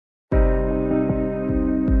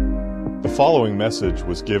The following message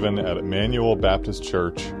was given at Emmanuel Baptist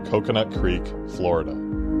Church, Coconut Creek, Florida.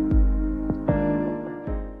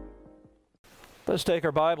 Let's take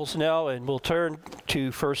our Bibles now and we'll turn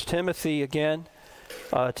to 1 Timothy again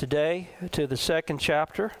today, to the second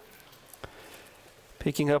chapter,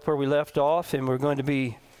 picking up where we left off, and we're going to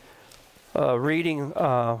be reading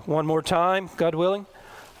one more time, God willing,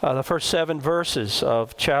 the first 7 verses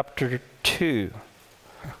of chapter 2.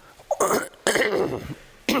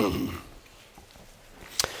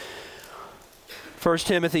 1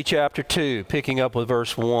 Timothy chapter 2, picking up with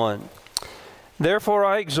verse 1. Therefore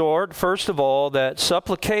I exhort, first of all, that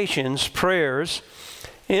supplications, prayers,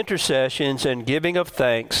 intercessions, and giving of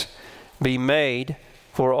thanks be made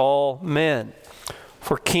for all men,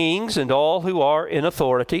 for kings and all who are in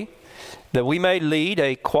authority, that we may lead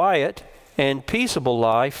a quiet and peaceable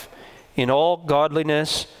life in all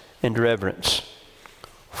godliness and reverence.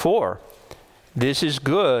 For this is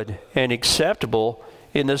good and acceptable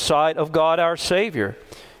in the sight of God our Savior,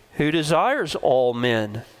 who desires all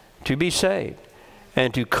men to be saved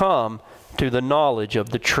and to come to the knowledge of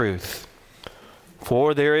the truth.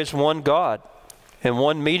 For there is one God and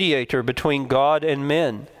one mediator between God and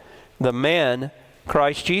men, the man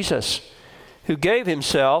Christ Jesus, who gave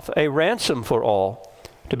himself a ransom for all,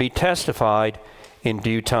 to be testified in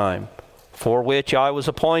due time, for which I was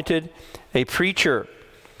appointed a preacher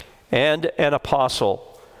and an apostle.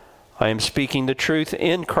 I am speaking the truth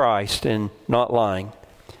in Christ and not lying,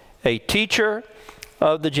 a teacher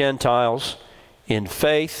of the Gentiles in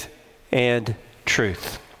faith and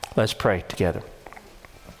truth. Let's pray together.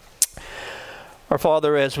 Our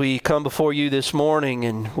Father, as we come before you this morning,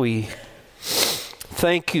 and we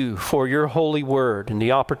thank you for your holy word and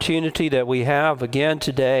the opportunity that we have again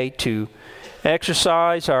today to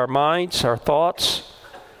exercise our minds, our thoughts,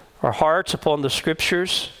 our hearts upon the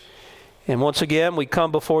Scriptures. And once again, we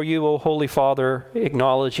come before you, O Holy Father,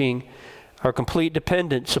 acknowledging our complete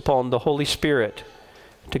dependence upon the Holy Spirit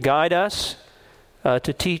to guide us,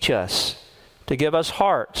 to teach us, to give us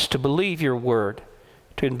hearts to believe your word,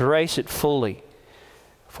 to embrace it fully,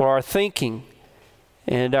 for our thinking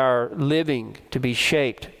and our living to be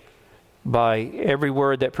shaped by every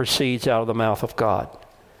word that proceeds out of the mouth of God.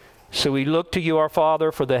 So we look to you, our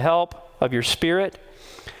Father, for the help of your Spirit.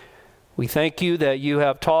 We thank you that you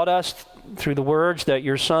have taught us through the words that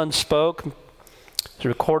your Son spoke, it's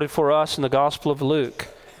recorded for us in the Gospel of Luke,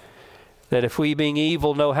 that if we, being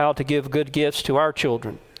evil, know how to give good gifts to our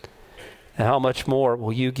children, and how much more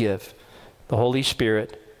will you give the Holy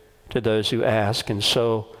Spirit to those who ask? And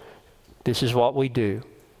so this is what we do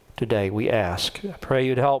today. We ask. I pray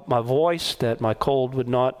you'd help my voice, that my cold would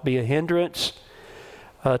not be a hindrance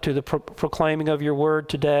to the proclaiming of your word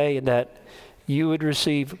today, and that you would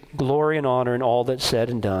receive glory and honor in all that's said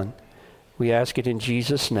and done. We ask it in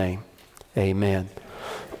Jesus' name. Amen.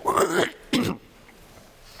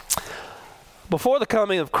 Before the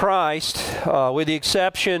coming of Christ, with the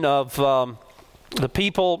exception of the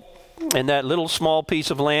people in that little small piece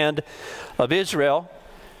of land of Israel,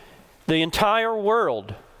 the entire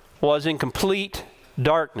world was in complete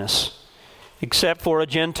darkness, except for a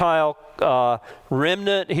Gentile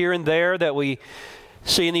remnant here and there that we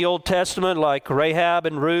see in the Old Testament, like Rahab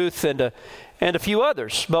and Ruth and a few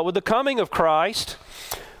others. But with the coming of Christ,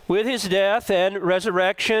 with his death and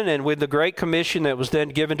resurrection, and with the Great Commission that was then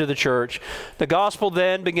given to the church, the gospel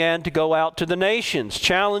then began to go out to the nations,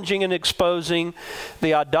 challenging and exposing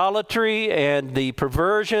the idolatry and the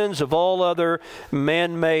perversions of all other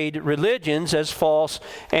man-made religions as false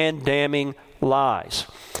and damning lies.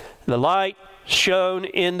 The light shone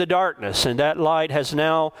in the darkness, and that light has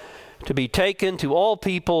now to be taken to all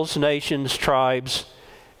peoples, nations, tribes,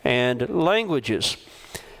 and languages.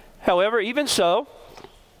 However, even so,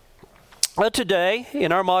 today,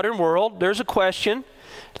 in our modern world, there's a question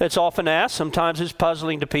that's often asked, sometimes it's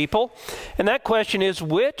puzzling to people, and that question is,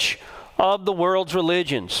 which of the world's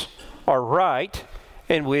religions are right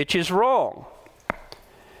and which is wrong?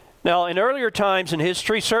 Now, in earlier times in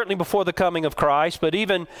history, certainly before the coming of Christ, but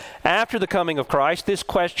even after the coming of Christ, this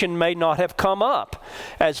question may not have come up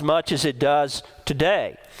as much as it does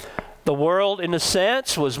today. The world, in a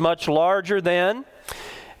sense, was much larger then,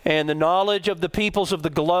 and the knowledge of the peoples of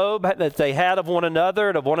the globe that they had of one another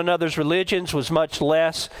and of one another's religions was much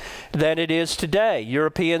less than it is today.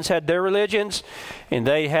 Europeans had their religions, and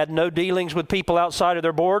they had no dealings with people outside of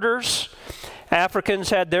their borders. Africans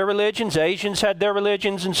had their religions, Asians had their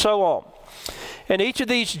religions, and so on. And each of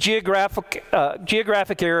these geographic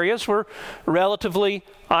areas were relatively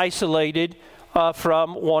isolated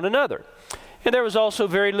from one another. And there was also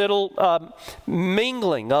very little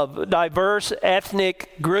mingling of diverse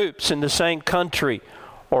ethnic groups in the same country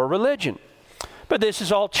or religion. But this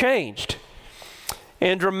has all changed,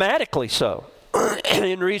 and dramatically so,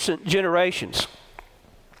 in recent generations.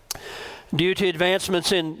 Due to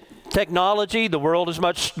advancements in technology, the world is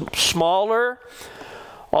much smaller.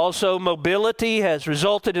 Also, mobility has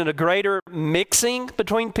resulted in a greater mixing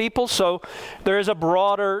between people, so there is a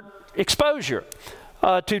broader exposure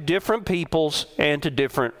to different peoples and to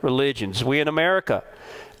different religions. We in America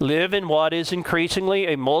live in what is increasingly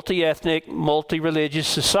a multi-ethnic, multi-religious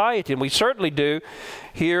society, and we certainly do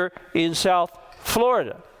here in South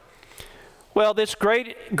Florida. Well, this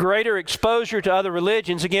greater exposure to other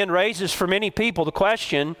religions, again, raises for many people the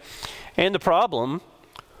question and the problem,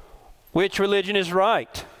 which religion is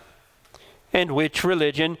right and which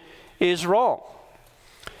religion is wrong?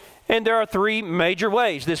 And there are three major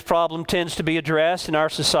ways this problem tends to be addressed in our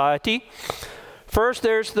society. First,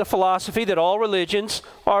 there's the philosophy that all religions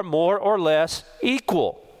are more or less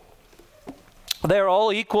equal. They're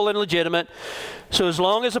all equal and legitimate. So as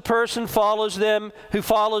long as a person follows them, who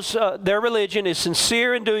follows their religion, is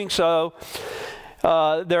sincere in doing so,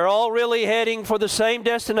 they're all really heading for the same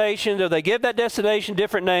destination, though they give that destination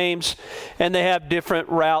different names, and they have different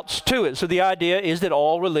routes to it. So the idea is that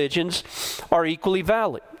all religions are equally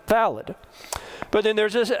valid. But then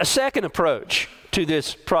there's a second approach to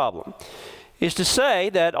this problem, is to say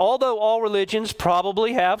that although all religions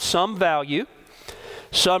probably have some value,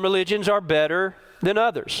 some religions are better than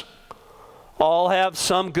others. All have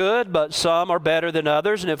some good, but some are better than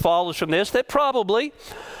others, and it follows from this that probably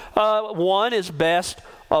one is best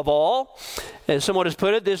of all. As someone has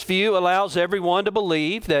put it, this view allows everyone to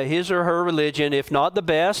believe that his or her religion, if not the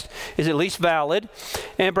best, is at least valid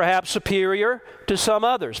and perhaps superior to some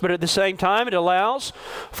others. But at the same time, it allows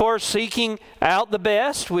for seeking out the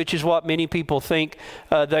best, which is what many people think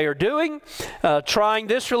they are doing, trying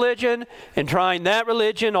this religion and trying that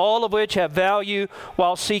religion, all of which have value,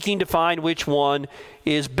 while seeking to find which one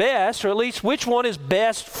is best, or at least which one is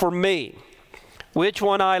best for me, which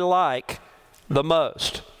one I like the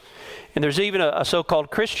most. And there's even a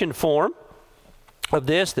so-called Christian form of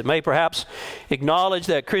this that may perhaps acknowledge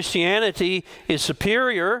that Christianity is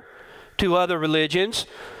superior to other religions,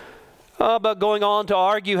 but going on to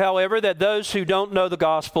argue, however, that those who don't know the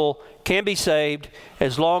gospel can be saved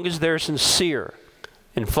as long as they're sincere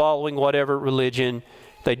in following whatever religion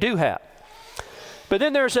they do have. But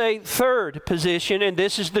then there's a third position, and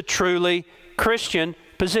this is the truly Christian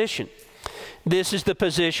position. This is the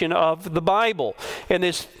position of the Bible. And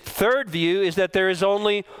this third view is that there is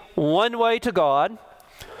only one way to God,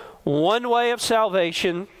 one way of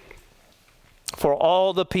salvation for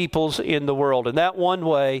all the peoples in the world. And that one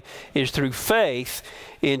way is through faith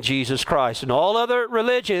in Jesus Christ. And all other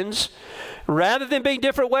religions, rather than being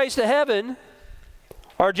different ways to heaven,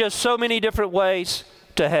 are just so many different ways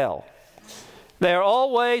to hell. They are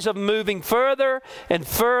all ways of moving further and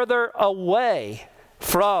further away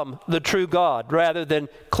from the true God rather than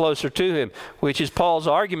closer to Him, which is Paul's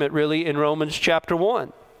argument really in Romans chapter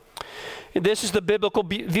 1. And this is the biblical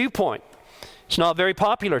viewpoint. It's not very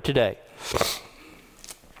popular today.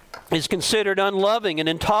 It's considered unloving and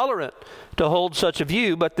intolerant to hold such a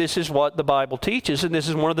view, but this is what the Bible teaches, and this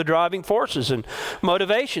is one of the driving forces and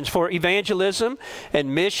motivations for evangelism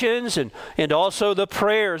and missions and also the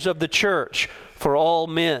prayers of the church for all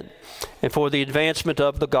men and for the advancement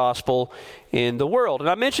of the gospel in the world. And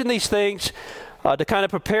I mention these things to kind of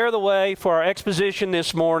prepare the way for our exposition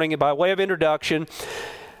this morning, and by way of introduction,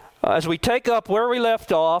 as we take up where we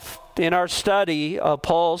left off in our study of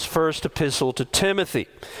Paul's first epistle to Timothy.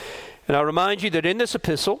 And I'll remind you that in this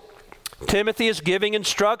epistle, Paul is giving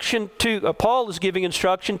instruction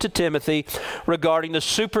to Timothy regarding the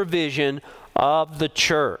supervision of the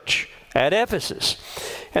church at Ephesus.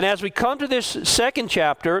 And as we come to this second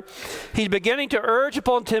chapter, he's beginning to urge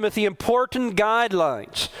upon Timothy important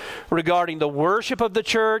guidelines regarding the worship of the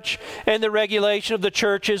church and the regulation of the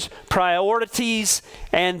church's priorities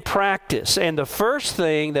and practice. And the first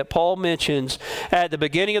thing that Paul mentions at the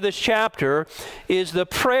beginning of this chapter is the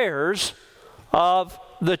prayers of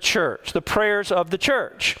the church. The prayers of the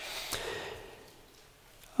church.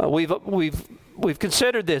 We've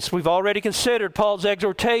considered this. We've already considered Paul's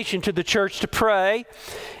exhortation to the church to pray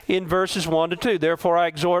in verses 1 to 2. Therefore I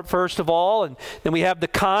exhort first of all, and then we have the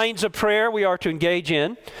kinds of prayer we are to engage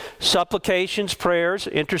in: supplications, prayers,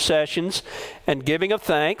 intercessions, and giving of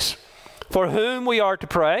thanks. For whom we are to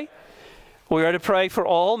pray? We are to pray for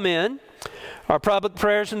all men. Our public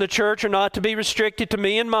prayers in the church are not to be restricted to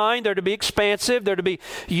me and mine. They're to be expansive. They're to be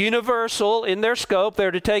universal in their scope.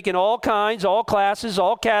 They're to take in all kinds, all classes,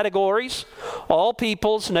 all categories, all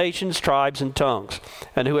peoples, nations, tribes, and tongues,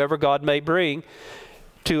 and whoever God may bring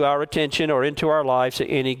to our attention or into our lives at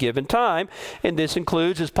any given time. And this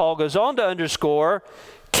includes, as Paul goes on to underscore,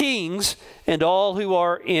 kings and all who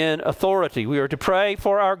are in authority. We are to pray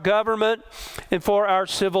for our government and for our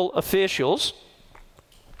civil officials.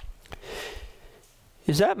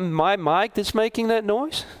 Is that my mic that's making that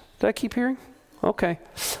noise? Did I keep hearing? Okay.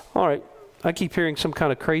 All right. I keep hearing some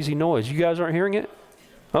kind of crazy noise. You guys aren't hearing it?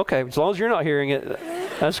 Okay. As long as you're not hearing it,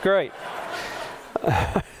 that's great.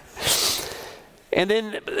 And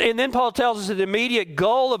then Paul tells us that the immediate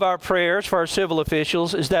goal of our prayers for our civil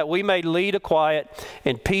officials is that we may lead a quiet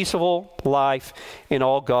and peaceable life in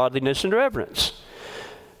all godliness and reverence.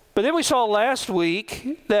 But then we saw last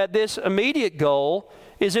week that this immediate goal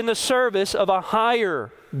is in the service of a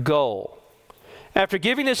higher goal. After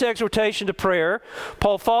giving this exhortation to prayer,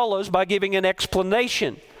 Paul follows by giving an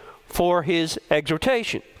explanation for his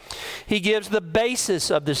exhortation. He gives the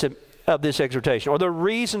basis of this exhortation, or the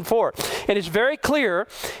reason for it. And it's very clear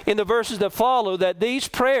in the verses that follow that these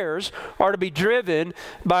prayers are to be driven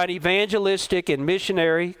by an evangelistic and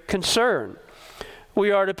missionary concern.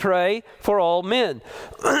 We are to pray for all men.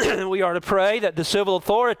 We are to pray that the civil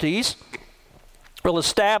authorities will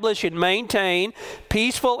establish and maintain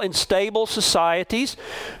peaceful and stable societies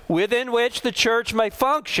within which the church may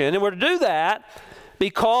function. And we're to do that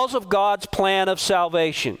because of God's plan of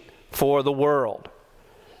salvation for the world.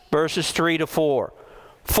 Verses 3 to 4.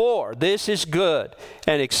 For this is good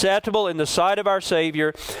and acceptable in the sight of our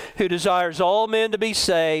Savior, who desires all men to be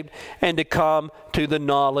saved and to come to the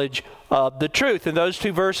knowledge of the truth. And those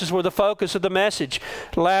two verses were the focus of the message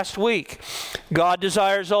last week. God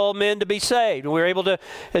desires all men to be saved. We were able to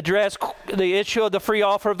address the issue of the free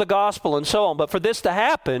offer of the gospel and so on. But for this to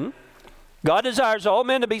happen, God desires all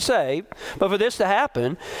men to be saved, but for this to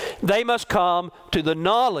happen, they must come to the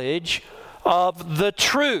knowledge of the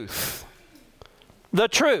truth. The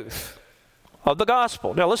truth of the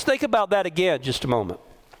gospel. Now let's think about that again just a moment.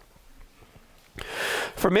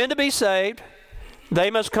 For men to be saved, they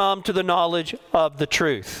must come to the knowledge of the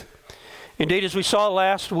truth. Indeed, as we saw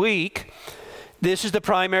last week, this is the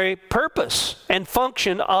primary purpose and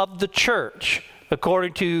function of the church.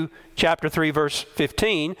 According to chapter 3, verse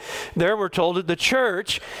 15, there we're told that the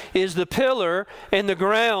church is the pillar and the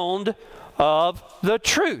ground of the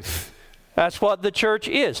truth. That's what the church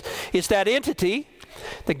is. It's that entity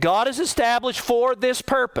that God has established for this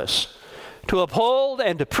purpose, to uphold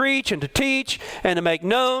and to preach and to teach and to make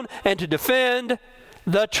known and to defend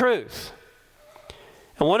the truth.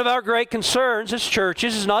 And one of our great concerns as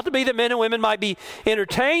churches is not to be that men and women might be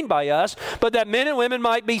entertained by us, but that men and women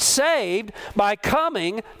might be saved by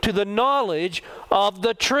coming to the knowledge of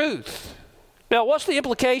the truth. Now, what's the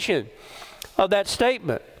implication of that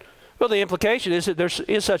statement? Well, the implication is that there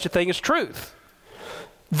is such a thing as truth.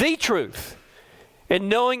 The truth. And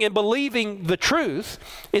knowing and believing the truth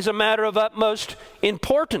is a matter of utmost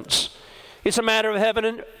importance. It's a matter of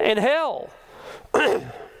heaven and hell.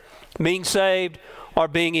 Being saved or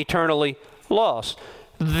being eternally lost.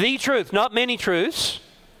 The truth, not many truths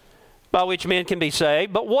by which men can be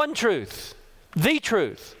saved, but one truth. The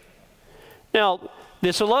truth. Now,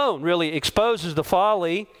 this alone really exposes the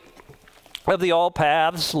folly of the all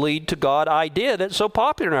paths lead to God idea that's so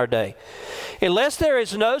popular in our day. Unless there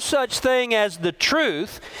is no such thing as the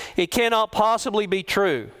truth, it cannot possibly be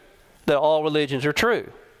true that all religions are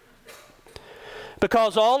true.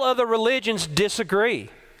 Because all other religions disagree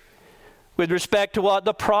with respect to what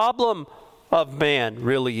the problem of man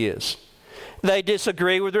really is. They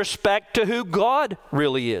disagree with respect to who God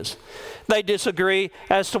really is. They disagree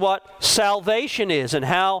as to what salvation is and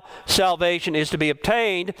how salvation is to be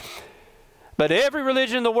obtained. But every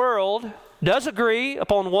religion in the world does agree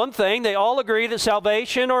upon one thing. They all agree that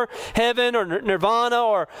salvation or heaven or nirvana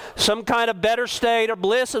or some kind of better state or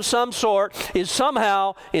bliss of some sort is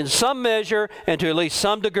somehow, in some measure, and to at least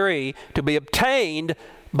some degree, to be obtained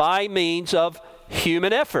by means of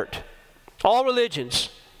human effort. All religions,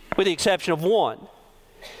 with the exception of one.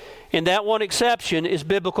 And that one exception is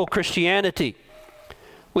biblical Christianity,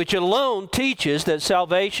 which alone teaches that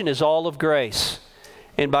salvation is all of grace.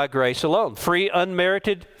 And by grace alone. Free,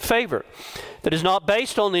 unmerited favor. That is not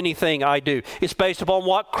based on anything I do. It's based upon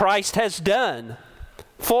what Christ has done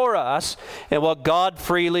for us and what God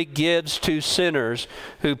freely gives to sinners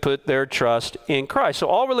who put their trust in Christ. So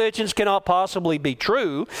all religions cannot possibly be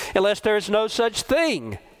true unless there is no such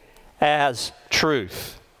thing as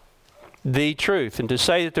truth. The truth. And to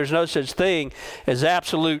say that there's no such thing as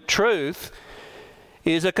absolute truth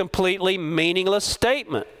is a completely meaningless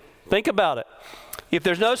statement. Think about it. If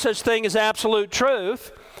there's no such thing as absolute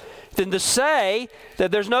truth, then to say that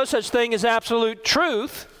there's no such thing as absolute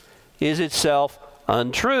truth is itself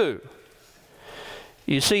untrue.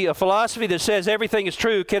 You see, a philosophy that says everything is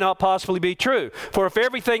true cannot possibly be true. For if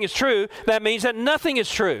everything is true, that means that nothing is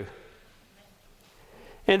true.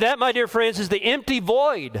 And that, my dear friends, is the empty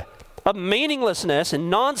void of meaninglessness and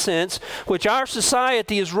nonsense which our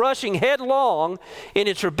society is rushing headlong in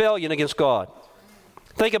its rebellion against God.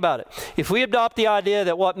 Think about it. If we adopt the idea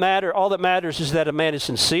that all that matters is that a man is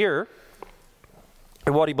sincere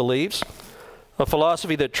in what he believes, a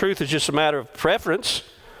philosophy that truth is just a matter of preference,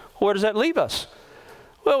 where does that leave us?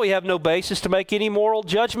 Well, we have no basis to make any moral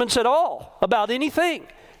judgments at all about anything.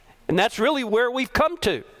 And that's really where we've come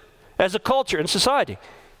to as a culture and society.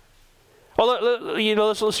 Well,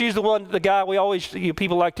 let's use the guy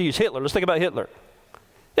people like to use, Hitler. Let's think about Hitler.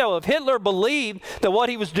 If Hitler believed that what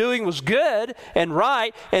he was doing was good and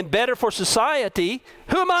right and better for society,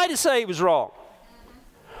 who am I to say he was wrong?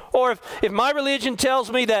 Or if my religion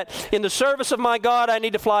tells me that in the service of my God I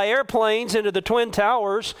need to fly airplanes into the Twin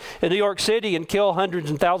Towers in New York City and kill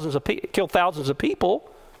thousands of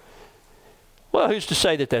people, well, who's to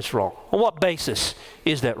say that that's wrong? On what basis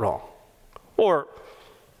is that wrong? Or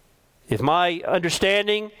if my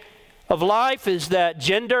understanding of life is that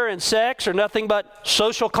gender and sex are nothing but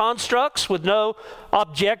social constructs with no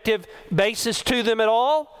objective basis to them at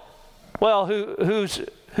all, well, who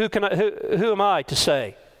am I to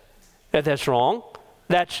say that that's wrong?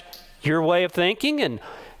 That's your way of thinking, and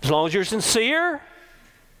as long as you're sincere,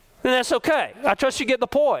 then that's okay. I trust you get the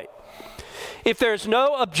point. If there's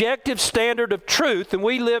no objective standard of truth, then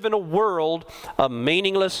we live in a world of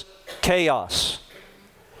meaningless chaos.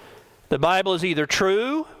 The Bible is either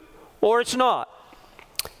true or it's not.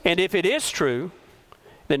 And if it is true,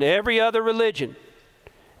 then every other religion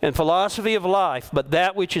and philosophy of life, but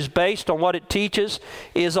that which is based on what it teaches,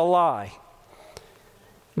 is a lie.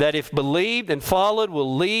 That if believed and followed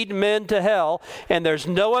will lead men to hell, and there's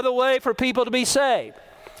no other way for people to be saved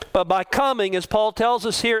but by coming, as Paul tells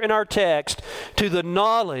us here in our text, to the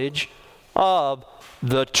knowledge of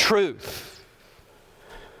the truth.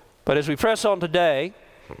 But as we press on today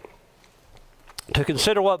to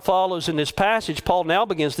consider what follows in this passage, Paul now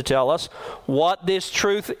begins to tell us what this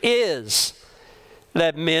truth is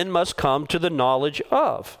that men must come to the knowledge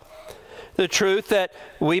of. The truth that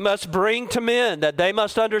we must bring to men, that they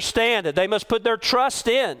must understand, that they must put their trust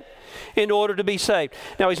in order to be saved.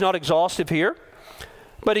 Now, he's not exhaustive here,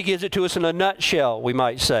 but he gives it to us in a nutshell, we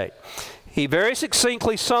might say. He very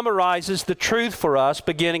succinctly summarizes the truth for us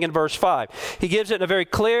beginning in verse 5. He gives it in a very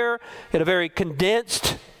clear, in a very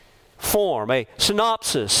condensed form, a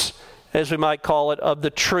synopsis, as we might call it, of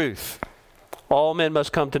the truth. All men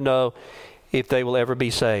must come to know if they will ever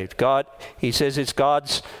be saved. God, he says it's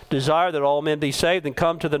God's desire that all men be saved and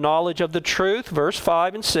come to the knowledge of the truth. Verse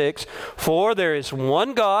 5 and 6, for there is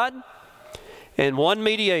one God and one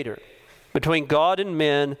mediator between God and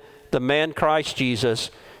men, the man Christ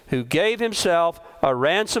Jesus, who gave himself a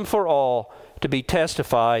ransom for all to be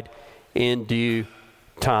testified in due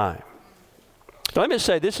time. Now, let me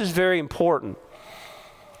say, this is very important.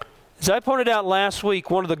 As I pointed out last week,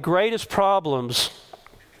 one of the greatest problems,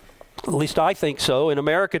 at least I think so, in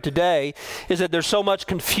America today, is that there's so much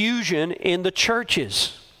confusion in the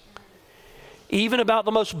churches. Even about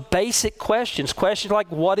the most basic questions. Questions like,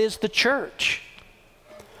 what is the church?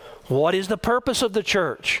 What is the purpose of the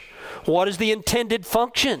church? What is the intended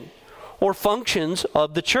function or functions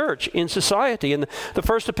of the church in society? And the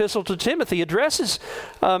first epistle to Timothy addresses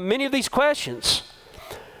many of these questions.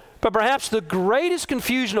 But perhaps the greatest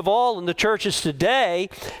confusion of all in the churches today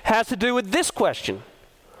has to do with this question.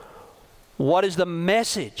 What is the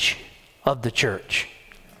message of the church?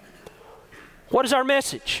 What is our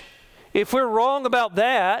message? If we're wrong about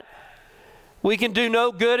that, we can do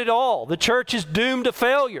no good at all. The church is doomed to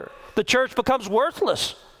failure. The church becomes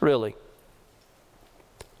worthless, really.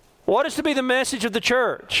 What is to be the message of the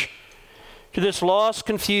church to this lost,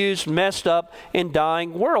 confused, messed up, and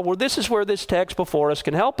dying world? Well, this is where this text before us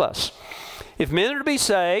can help us. If men are to be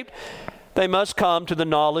saved, they must come to the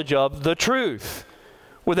knowledge of the truth.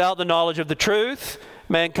 Without the knowledge of the truth,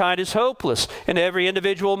 mankind is hopeless, and every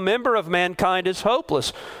individual member of mankind is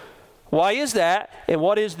hopeless. Why is that, and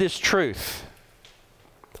what is this truth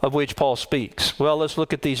of which Paul speaks? Well, let's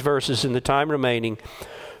look at these verses in the time remaining.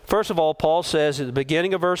 First of all, Paul says at the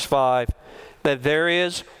beginning of verse 5 that there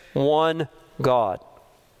is one God.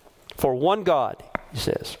 For one God, he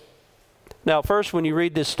says. Now, first, when you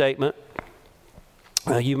read this statement,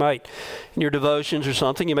 you might, in your devotions or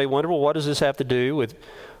something, you may wonder, well, what does this have to do with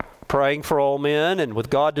praying for all men and with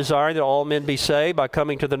God desiring that all men be saved by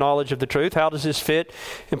coming to the knowledge of the truth? How does this fit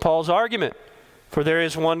in Paul's argument? For there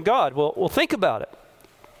is one God. Well, think about it.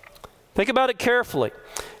 Think about it carefully.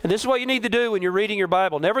 And this is what you need to do when you're reading your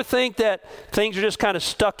Bible. Never think that things are just kind of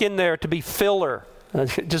stuck in there to be filler,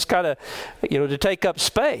 just kind of, to take up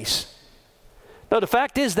space. No, the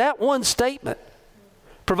fact is that one statement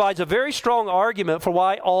provides a very strong argument for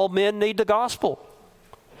why all men need the gospel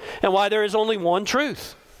and why there is only one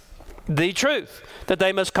truth, the truth that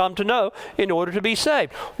they must come to know in order to be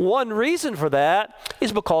saved. One reason for that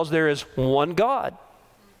is because there is one God.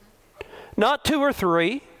 Not two or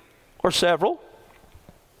three or several.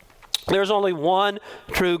 There's only one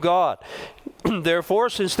true God. Therefore,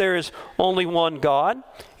 since there is only one God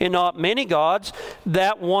and not many gods,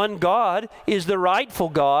 that one God is the rightful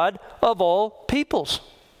God of all peoples.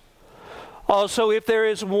 Also, if there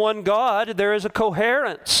is one God, there is a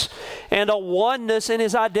coherence and a oneness in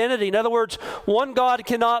his identity. In other words, one God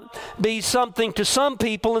cannot be something to some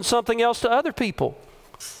people and something else to other people.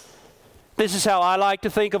 This is how I like to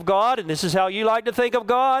think of God, and this is how you like to think of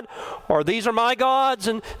God, or these are my gods,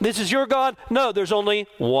 and this is your God. No, there's only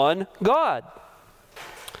one God.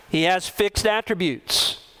 He has fixed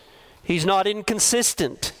attributes. He's not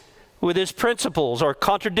inconsistent with his principles or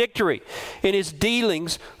contradictory in his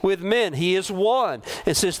dealings with men. He is one.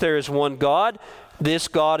 And since there is one God, this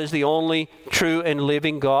God is the only true and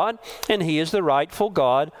living God, and he is the rightful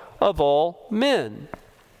God of all men.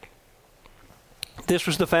 This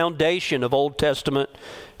was the foundation of Old Testament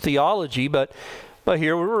theology, but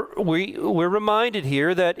here we're reminded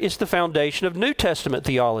here that it's the foundation of New Testament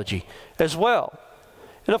theology as well.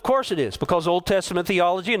 And of course it is, because Old Testament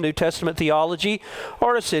theology and New Testament theology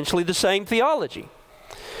are essentially the same theology.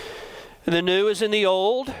 The new is in the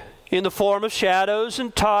old, in the form of shadows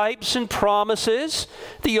and types and promises.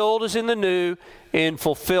 The old is in the new, in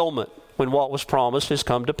fulfillment, when what was promised has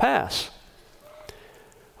come to pass.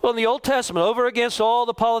 Well, in the Old Testament, over against all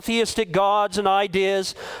the polytheistic gods and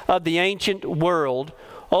ideas of the ancient world,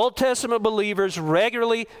 Old Testament believers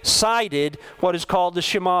regularly cited what is called the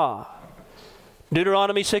Shema.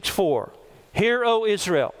 Deuteronomy 6:4. Hear, O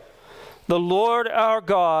Israel, the Lord our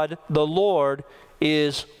God, the Lord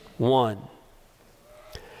is one.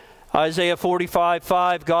 Isaiah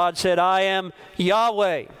 45:5, God said, I am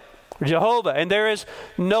Yahweh, Jehovah, and there is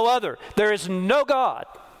no other. There is no God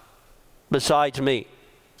besides me.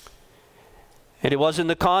 And it was in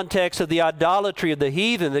the context of the idolatry of the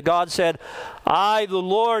heathen that God said, I, the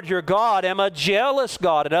Lord your God, am a jealous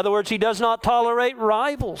God. In other words, he does not tolerate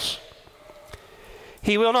rivals.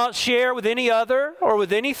 He will not share with any other or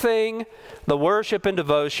with anything the worship and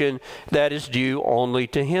devotion that is due only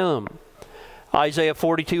to him. Isaiah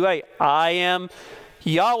 42:8, I am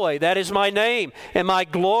Yahweh, that is my name, and my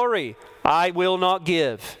glory I will not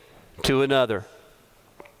give to another.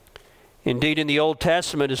 Indeed, in the Old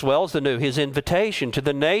Testament as well as the New, his invitation to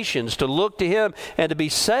the nations to look to him and to be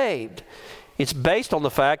saved, it's based on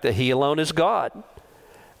the fact that he alone is God.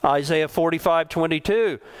 Isaiah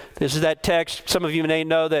 45:22. This is that text. Some of you may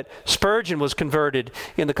know that Spurgeon was converted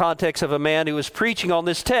in the context of a man who was preaching on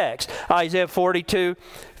this text. Isaiah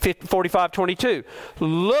 45:22.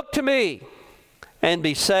 Look to me and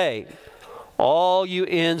be saved, all you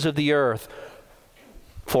ends of the earth,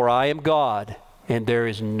 for I am God and there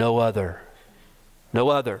is no other. No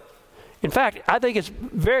other. In fact, I think it's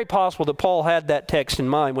very possible that Paul had that text in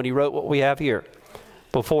mind when he wrote what we have here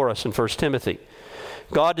before us in 1 Timothy.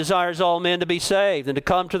 God desires all men to be saved and to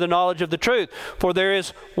come to the knowledge of the truth. For there is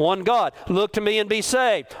one God. Look to me and be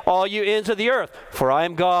saved, all you ends of the earth, for I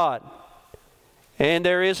am God, and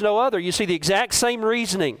there is no other. You see, the exact same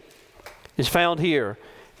reasoning is found here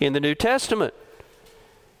in the New Testament.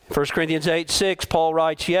 1 Corinthians 8:6, Paul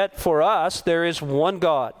writes, yet for us there is one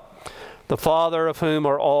God, the Father of whom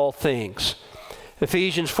are all things.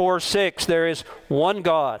 Ephesians 4:6, there is one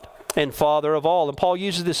God and Father of all. And Paul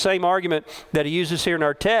uses the same argument that he uses here in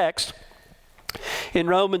our text in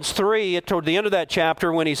Romans 3, toward the end of that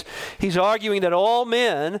chapter, when he's arguing that all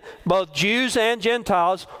men, both Jews and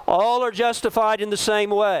Gentiles, all are justified in the same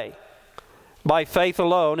way, by faith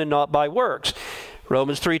alone and not by works.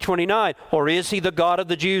 Romans 3:29, or is he the God of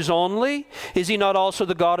the Jews only? Is he not also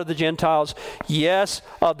the God of the Gentiles? Yes,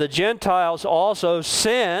 of the Gentiles also,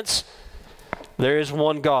 since there is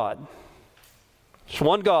one God. It's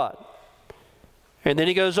one God. And then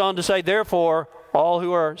he goes on to say, therefore, all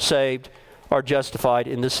who are saved are justified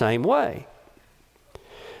in the same way.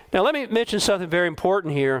 Now, let me mention something very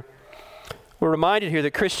important here. We're reminded here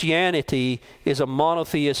that Christianity is a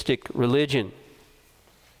monotheistic religion.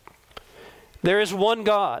 There is one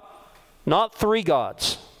God, not three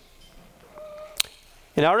gods.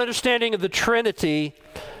 In our understanding of the Trinity,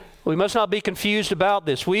 we must not be confused about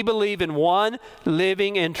this. We believe in one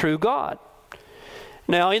living and true God.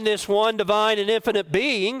 Now, in this one divine and infinite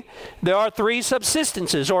being, there are three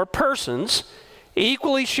subsistences or persons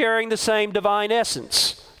equally sharing the same divine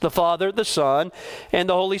essence: the Father, the Son, and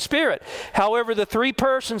the Holy Spirit. However, the three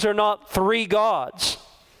persons are not three gods.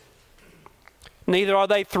 Neither are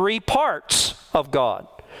they three parts of God,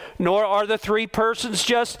 nor are the three persons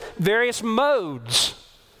just various modes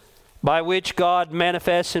by which God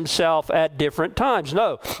manifests himself at different times.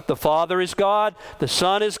 No, the Father is God, the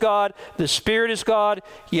Son is God, the Spirit is God,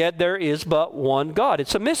 yet there is but one God.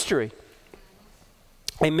 It's a mystery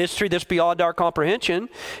that's beyond our comprehension,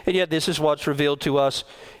 and yet this is what's revealed to us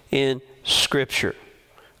in Scripture.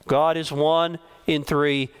 God is one in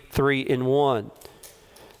three, three in one.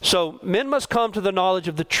 So men must come to the knowledge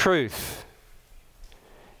of the truth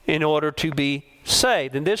in order to be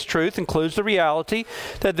saved. And this truth includes the reality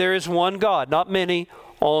that there is one God, not many,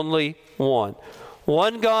 only one.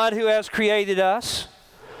 One God who has created us,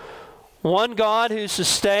 one God who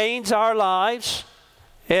sustains our lives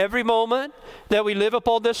every moment that we live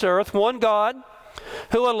upon this earth, one God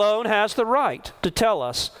who alone has the right to tell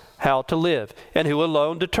us how to live, and who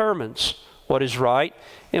alone determines what is right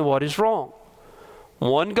and what is wrong.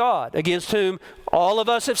 One God against whom all of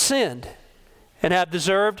us have sinned and have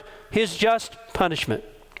deserved his just punishment.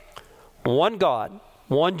 One God,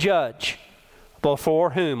 one judge,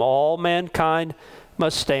 before whom all mankind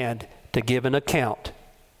must stand to give an account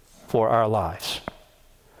for our lives.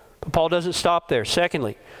 But Paul doesn't stop there.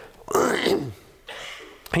 Secondly,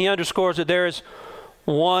 he underscores that there is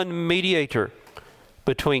one mediator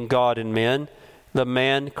between God and men, the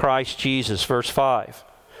man Christ Jesus. Verse 5.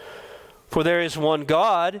 For there is one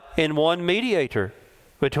God and one mediator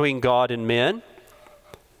between God and men,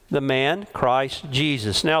 the man Christ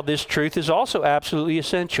Jesus. Now, this truth is also absolutely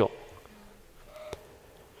essential.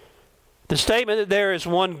 The statement that there is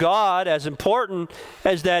one God, as important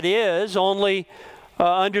as that is, only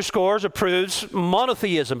underscores or proves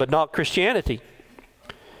monotheism, but not Christianity.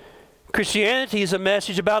 Christianity is a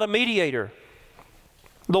message about a mediator,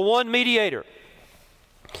 the one mediator.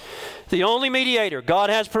 The only mediator God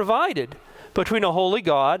has provided between a holy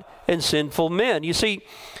God and sinful men. You see,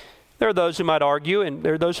 there are those who might argue, and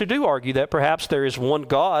there are those who do argue, that perhaps there is one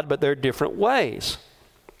God, but there are different ways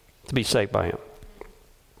to be saved by him.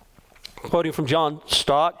 Quoting from John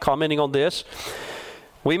Stott, commenting on this,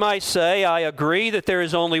 we might say, I agree that there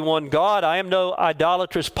is only one God. I am no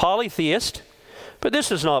idolatrous polytheist, but this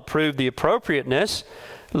does not prove the appropriateness,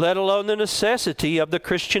 let alone the necessity of the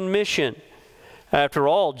Christian mission. After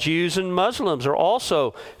all, Jews and Muslims are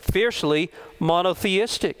also fiercely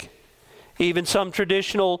monotheistic. Even some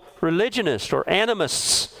traditional religionists, or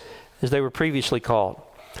animists, as they were previously called,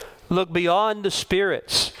 look beyond the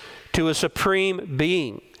spirits to a supreme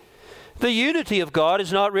being. The unity of God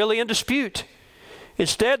is not really in dispute.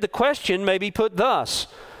 Instead, the question may be put thus: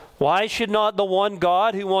 why should not the one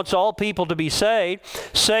God who wants all people to be saved,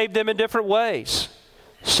 save them in different ways?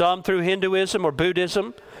 Some through Hinduism or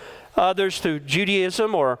Buddhism, others through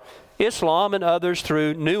Judaism or Islam, and others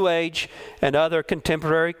through New Age and other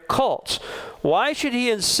contemporary cults. Why should he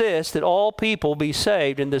insist that all people be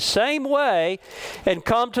saved in the same way and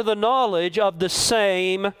come to the knowledge of the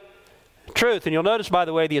same truth? And you'll notice, by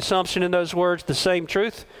the way, the assumption in those words, the same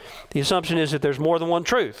truth, the assumption is that there's more than one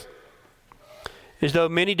truth. As though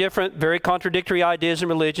many different, very contradictory ideas and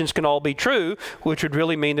religions can all be true, which would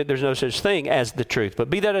really mean that there's no such thing as the truth. But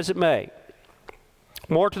be that as it may,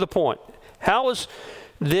 more to the point, how is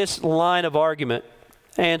this line of argument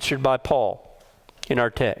answered by Paul in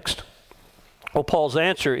our text? Well, Paul's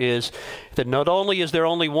answer is that not only is there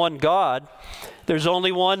only one God, there's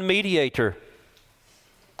only one mediator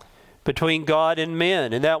between God and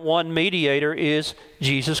men, and that one mediator is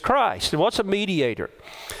Jesus Christ. And what's a mediator?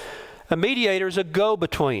 A mediator is a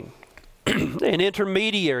go-between, an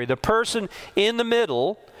intermediary, the person in the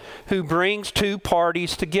middle who brings two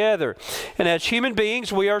parties together. And as human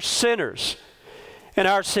beings, we are sinners, and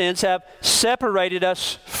our sins have separated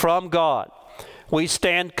us from God. We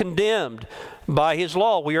stand condemned by his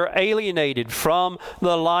law. We are alienated from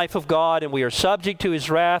the life of God, and we are subject to his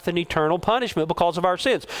wrath and eternal punishment because of our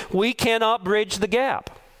sins. We cannot bridge the gap.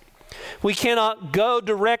 We cannot go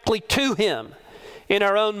directly to him in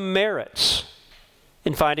our own merits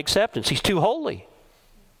and find acceptance. He's too holy.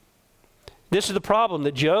 This is the problem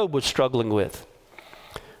that Job was struggling with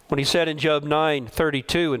when he said in Job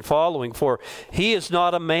 9:32 and following, "For he is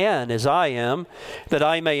not a man as I am, that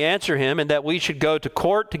I may answer him, and that we should go to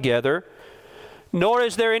court together. Nor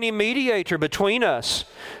is there any mediator between us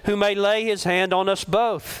who may lay his hand on us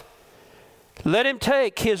both. Let him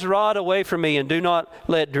take his rod away from me, and do not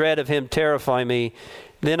let dread of him terrify me.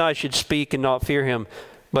 Then I should speak and not fear him.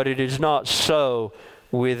 But it is not so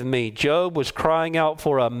with me. Job was crying out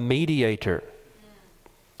for a mediator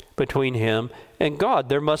between him and God.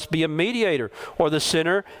 There must be a mediator, or the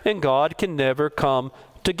sinner and God can never come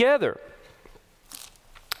together.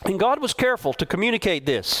 And God was careful to communicate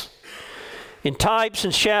this in types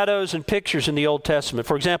and shadows and pictures in the Old Testament.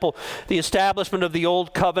 For example, the establishment of the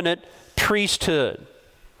Old Covenant priesthood.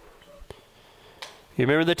 You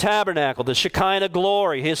remember the tabernacle, the Shekinah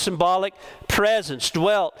glory, his symbolic presence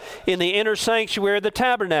dwelt in the inner sanctuary of the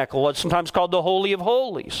tabernacle, what's sometimes called the Holy of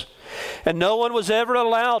Holies. And no one was ever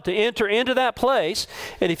allowed to enter into that place.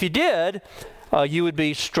 And if you did, you would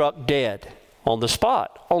be struck dead on the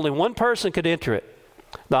spot. Only one person could enter it,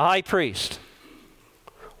 the high priest,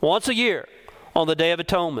 once a year on the Day of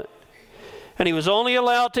Atonement. And he was only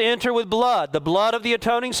allowed to enter with blood, the blood of the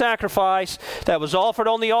atoning sacrifice that was offered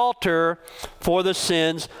on the altar for the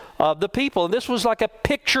sins of the people. And this was like a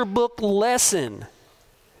picture book lesson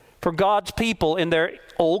for God's people in their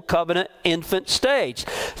Old Covenant infant stage.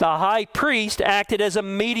 The high priest acted as a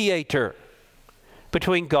mediator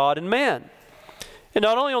between God and man. And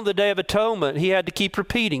not only on the Day of Atonement, he had to keep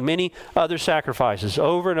repeating many other sacrifices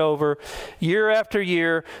over and over, year after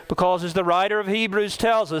year, because as the writer of Hebrews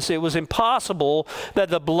tells us, it was impossible that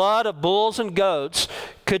the blood of bulls and goats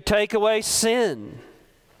could take away sin.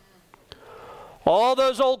 All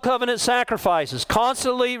those Old Covenant sacrifices,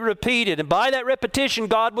 constantly repeated, and by that repetition,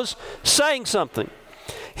 God was saying something.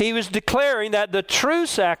 He was declaring that the true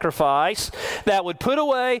sacrifice that would put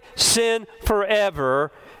away sin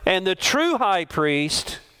forever, and the true high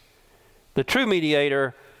priest, the true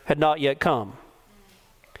mediator, had not yet come.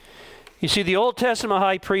 You see, the Old Testament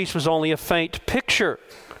high priest was only a faint picture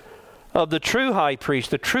of the true high priest,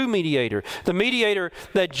 the true mediator, the mediator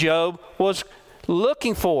that Job was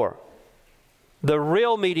looking for, the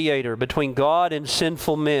real mediator between God and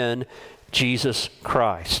sinful men, Jesus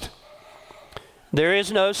Christ. There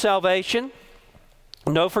is no salvation,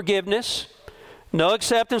 no forgiveness, no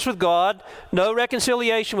acceptance with God, no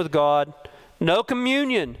reconciliation with God, no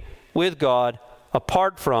communion with God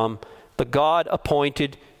apart from the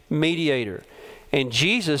God-appointed mediator. And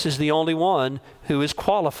Jesus is the only one who is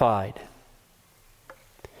qualified.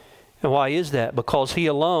 And why is that? Because he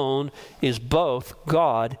alone is both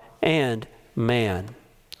God and man.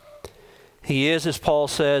 He is, as Paul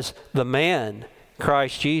says, the man,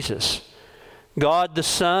 Christ Jesus. God the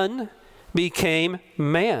Son became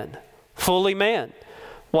man, fully man,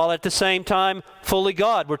 while at the same time fully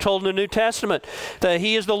God. We're told in the New Testament that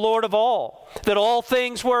he is the Lord of all, that all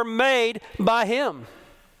things were made by him,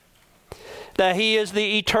 that he is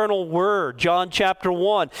the eternal Word. John chapter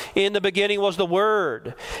 1, in the beginning was the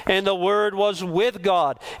Word, and the Word was with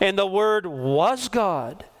God, and the Word was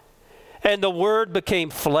God, and the Word became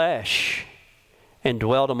flesh and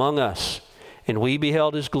dwelt among us, and we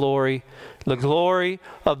beheld his glory, the glory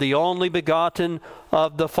of the only begotten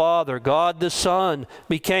of the Father. God the Son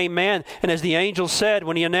became man. And as the angel said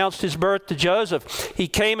when he announced his birth to Joseph, he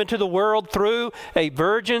came into the world through a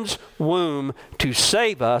virgin's womb to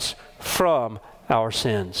save us from our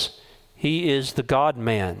sins. He is the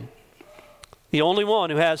God-man, the only one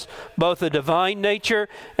who has both a divine nature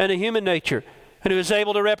and a human nature, and who is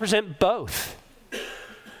able to represent both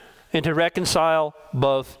and to reconcile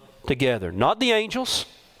both together. Not the angels,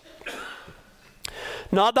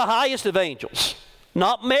 not the highest of angels,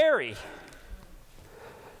 not Mary,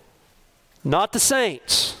 not the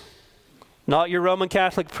saints, not your Roman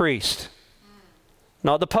Catholic priest,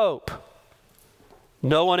 not the Pope.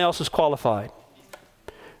 No one else is qualified.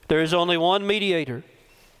 There is only one mediator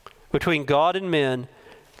between God and men,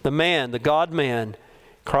 the man, the God-man,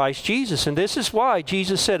 Christ Jesus. And this is why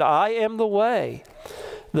Jesus said, I am the way,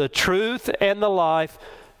 the truth, and the life.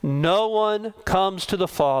 No one comes to the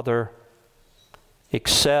Father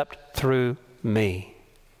except through me.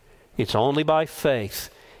 It's only by faith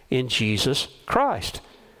in Jesus Christ.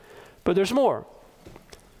 But there's more.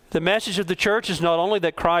 The message of the church is not only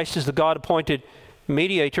that Christ is the God-appointed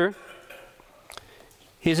mediator.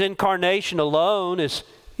 His incarnation alone is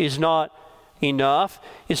not enough.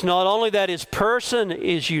 It's not only that his person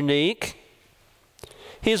is unique,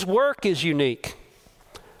 his work is unique,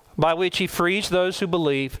 by which he frees those who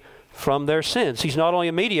believe from their sins. He's not only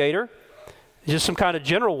a mediator, just some kind of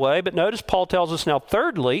general way, but notice Paul tells us now,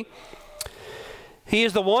 thirdly, he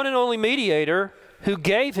is the one and only mediator who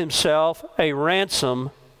gave himself a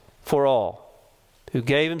ransom for all. Who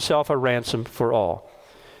gave himself a ransom for all.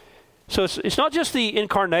 So it's not just the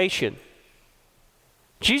incarnation.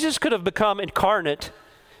 Jesus could have become incarnate,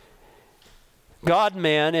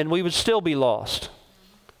 God-man, and we would still be lost.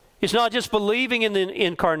 It's not just believing in the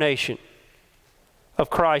incarnation of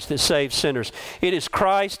Christ that saves sinners. It is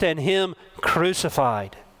Christ and Him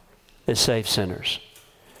crucified that saves sinners.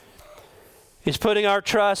 It's putting our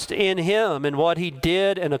trust in Him and what He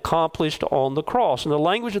did and accomplished on the cross. And the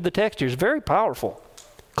language of the text here is very powerful,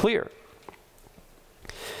 clear.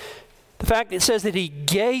 The fact it says that He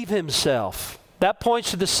gave Himself, that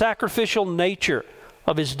points to the sacrificial nature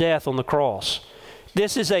of His death on the cross.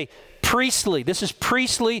 This is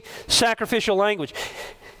priestly sacrificial language.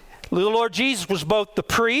 The Lord Jesus was both the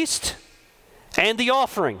priest and the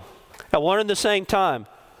offering at one and the same time,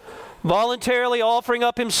 voluntarily offering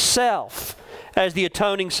up Himself as the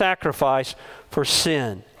atoning sacrifice for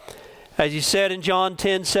sin. As He said in John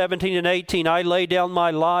 10:17 and 18, I lay down my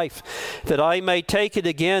life that I may take it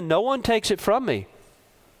again. No one takes it from me,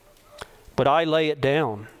 but I lay it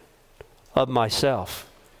down of myself.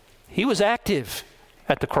 He was active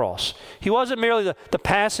at the cross. He wasn't merely the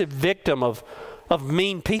passive victim of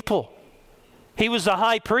mean people. He was the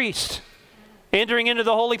high priest, entering into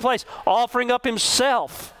the holy place, offering up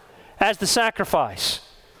Himself as the sacrifice.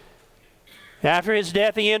 After His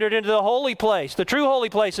death, He entered into the holy place, the true holy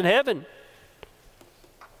place in heaven.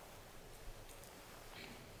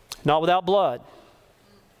 Not without blood,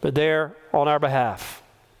 but there on our behalf.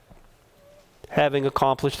 Having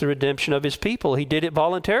accomplished the redemption of His people, He did it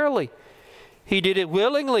voluntarily. He did it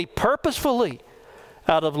willingly, purposefully,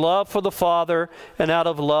 out of love for the Father and out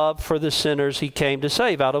of love for the sinners He came to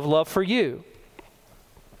save, out of love for you.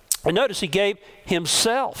 And notice He gave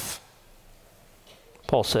Himself,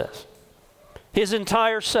 Paul says. His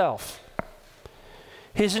entire self,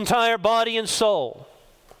 His entire body and soul,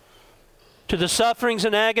 to the sufferings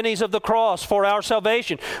and agonies of the cross for our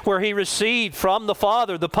salvation, where He received from the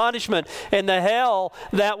Father the punishment and the hell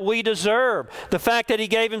that we deserve. The fact that He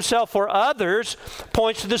gave Himself for others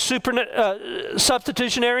points to the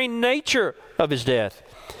substitutionary nature of His death.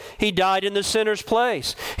 He died in the sinner's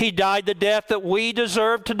place. He died the death that we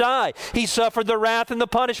deserve to die. He suffered the wrath and the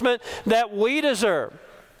punishment that we deserve.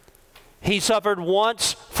 He suffered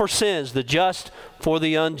once for sins, the just for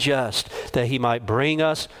the unjust, that He might bring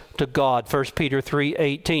us to God. 1 Peter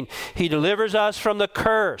 3:18. He delivers us from the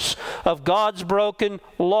curse of God's broken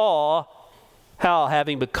law. How?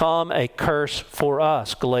 Having become a curse for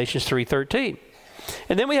us. Galatians 3:13.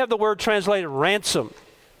 And then we have the word translated ransom.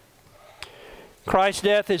 Christ's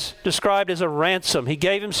death is described as a ransom. He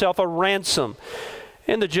gave Himself a ransom.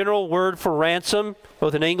 And the general word for ransom,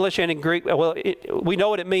 both in English and in Greek, we know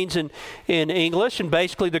what it means in English, and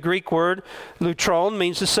basically the Greek word lutron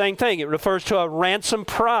means the same thing. It refers to a ransom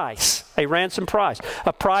price,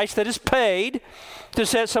 a price that is paid to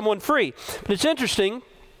set someone free. But it's interesting,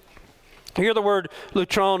 here the word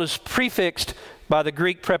lutron is prefixed by the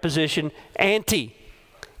Greek preposition anti.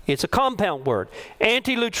 It's a compound word,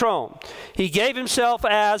 anti-lutron. He gave Himself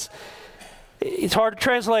as, it's hard to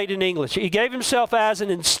translate in English. He gave Himself as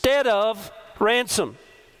an instead of ransom.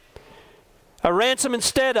 A ransom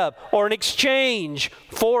instead of, or an exchange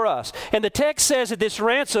for us. And the text says that this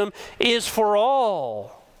ransom is for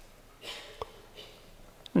all.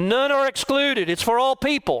 None are excluded. It's for all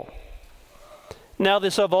people. Now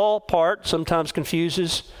this of all part sometimes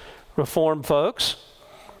confuses Reformed folks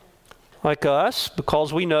like us,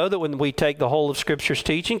 because we know that when we take the whole of Scripture's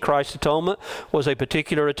teaching, Christ's atonement was a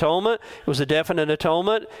particular atonement. It was a definite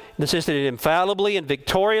atonement in the sense that it infallibly and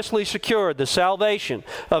victoriously secured the salvation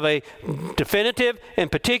of a definitive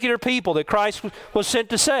and particular people that Christ was sent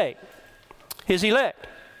to save, His elect.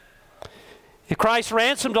 If Christ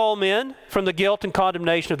ransomed all men from the guilt and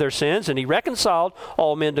condemnation of their sins, and He reconciled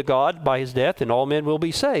all men to God by His death, and all men will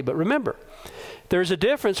be saved. But remember, there's a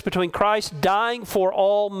difference between Christ dying for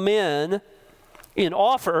all men in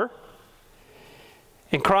offer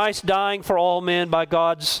and Christ dying for all men by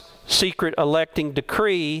God's secret electing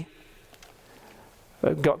decree.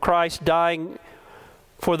 Christ dying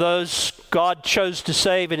for those God chose to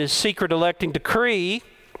save in His secret electing decree,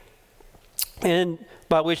 and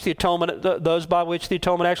by which the atonement, those by which the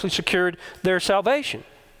atonement actually secured their salvation.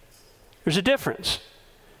 There's a difference.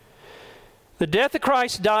 The death that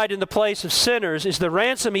Christ died in the place of sinners is the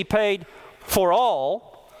ransom He paid for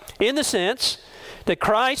all, in the sense that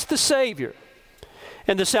Christ the Savior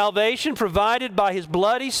and the salvation provided by His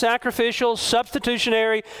bloody, sacrificial,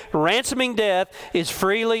 substitutionary, ransoming death is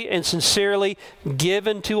freely and sincerely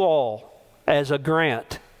given to all as a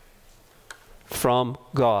grant from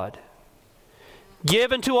God.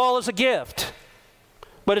 Given to all as a gift,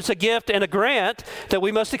 but it's a gift and a grant that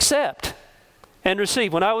we must accept and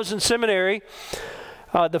receive. When I was in seminary,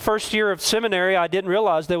 the first year of seminary, I didn't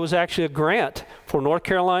realize there was actually a grant for North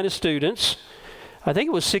Carolina students. I think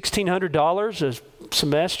it was $1,600 a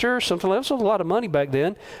semester or something. That was a lot of money back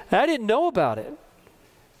then. I didn't know about it.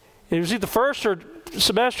 It was either the first or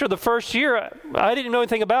semester of the first year. I didn't know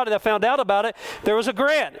anything about it. I found out about it. There was a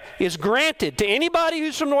grant. It's granted to anybody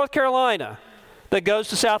who's from North Carolina that goes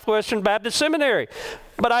to Southwestern Baptist Seminary.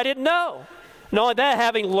 But I didn't know. Not only that,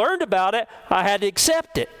 having learned about it, I had to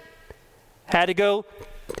accept it. Had to go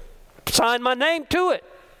sign my name to it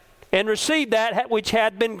and receive that which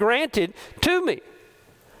had been granted to me.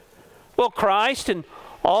 Well, Christ and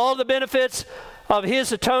all the benefits of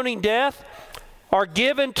his atoning death are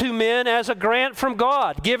given to men as a grant from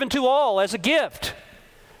God, given to all as a gift.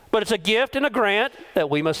 But it's a gift and a grant that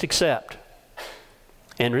we must accept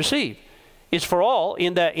and receive. It's for all,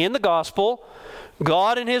 in that in the gospel,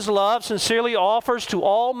 God in his love sincerely offers to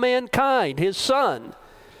all mankind his Son,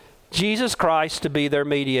 Jesus Christ, to be their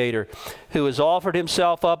mediator, who has offered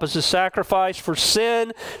himself up as a sacrifice for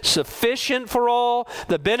sin, sufficient for all,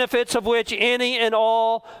 the benefits of which any and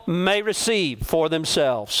all may receive for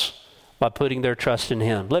themselves by putting their trust in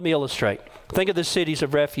him. Let me illustrate. Think of the cities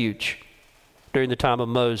of refuge during the time of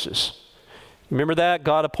Moses. Remember that?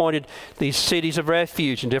 God appointed these cities of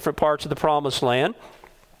refuge in different parts of the Promised Land,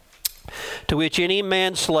 to which any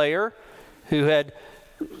manslayer who had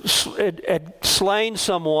slain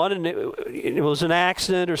someone, and it was an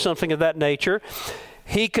accident or something of that nature,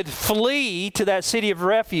 he could flee to that city of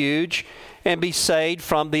refuge and be saved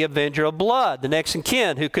from the avenger of blood, the next in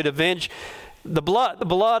kin, who could avenge the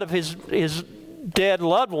blood of his dead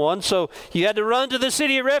loved one. So you had to run to the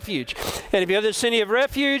city of refuge. And if you have the city of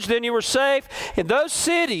refuge, then you were safe. And those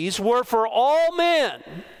cities were for all men,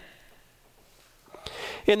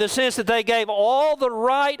 in the sense that they gave all the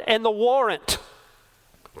right and the warrant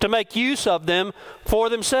to make use of them for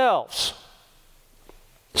themselves.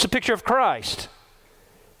 It's a picture of Christ.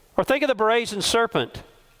 Or think of the brazen serpent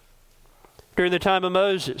during the time of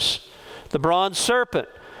Moses. The bronze serpent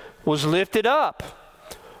was lifted up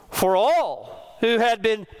for all who had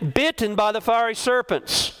been bitten by the fiery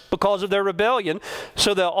serpents because of their rebellion,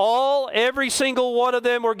 so that every single one of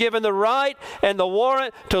them were given the right and the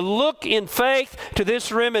warrant to look in faith to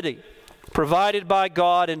this remedy provided by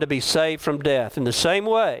God and to be saved from death. In the same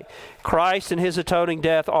way, Christ and his atoning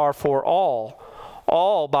death are for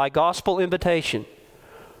all by gospel invitation,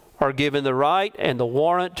 are given the right and the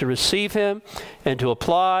warrant to receive him and to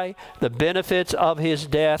apply the benefits of his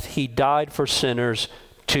death. He died for sinners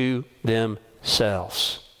to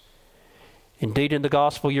themselves. Indeed, in the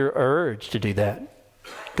gospel, you're urged to do that.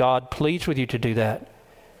 God pleads with you to do that.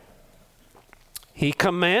 He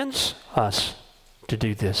commands us to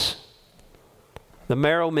do this. The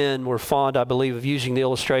Marrow men were fond, I believe, of using the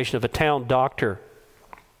illustration of a town doctor.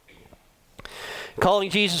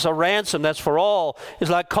 Calling Jesus a ransom, that's for all, is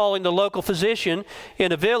like calling the local physician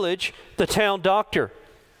in a village the town doctor.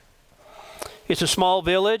 It's a small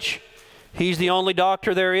village. He's the only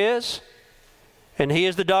doctor there is. And he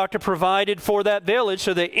is the doctor provided for that village,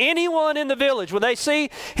 so that anyone in the village, when they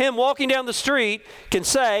see him walking down the street, can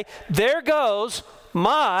say, "There goes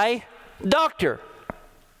my doctor."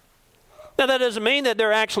 Now, that doesn't mean that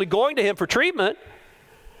they're actually going to him for treatment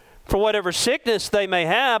for whatever sickness they may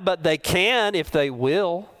have, but they can if they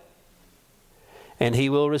will. And he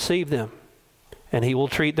will receive them, and he will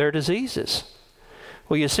treat their diseases.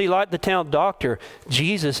 Well, you see, like the town doctor,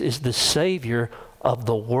 Jesus is the Savior of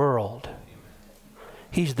the world.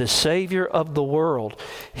 He's the Savior of the world.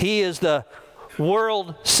 He is the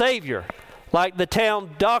world Savior. Like the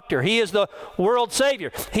town doctor, he is the world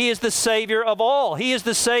Savior. He is the Savior of all. He is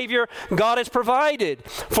the Savior God has provided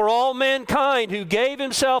for all mankind, who gave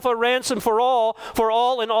himself a ransom for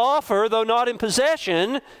all in offer, though not in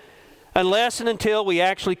possession, unless and until we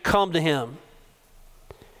actually come to him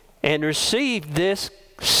and receive this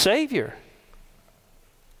Savior,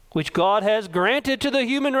 which God has granted to the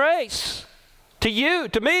human race, to you,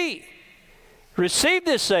 to me. Receive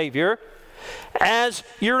this Savior as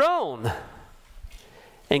your own,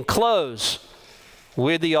 and close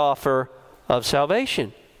with the offer of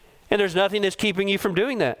salvation. And there's nothing that's keeping you from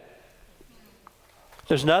doing that.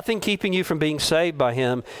 There's nothing keeping you from being saved by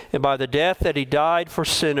him and by the death that he died for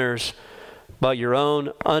sinners, but your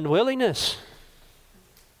own unwillingness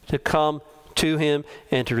to come to him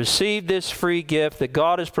and to receive this free gift that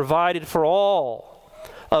God has provided for all,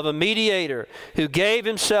 of a mediator who gave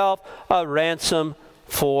himself a ransom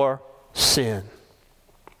for sin.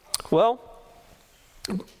 Well,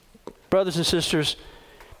 brothers and sisters,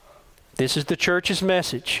 this is the church's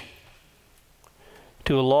message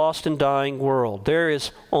to a lost and dying world. There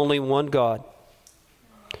is only one God.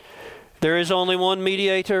 There is only one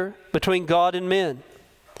mediator between God and men.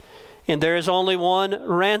 And there is only one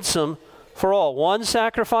ransom for all, one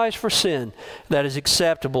sacrifice for sin that is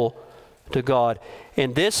acceptable to God.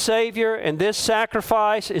 And this Savior and this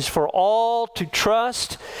sacrifice is for all to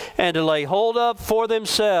trust and to lay hold of for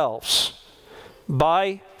themselves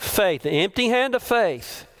by faith, the empty hand of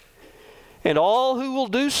faith. And all who will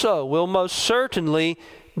do so will most certainly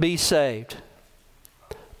be saved.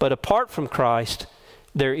 But apart from Christ,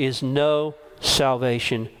 there is no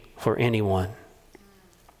salvation for anyone.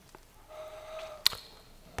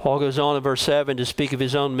 Paul goes on in verse 7 to speak of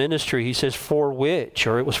his own ministry. He says, for which,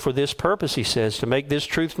 or it was for this purpose, he says, to make this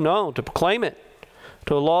truth known, to proclaim it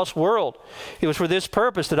to a lost world. It was for this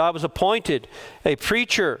purpose that I was appointed a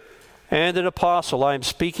preacher and an apostle. I am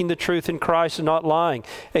speaking the truth in Christ and not lying.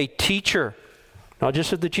 A teacher, not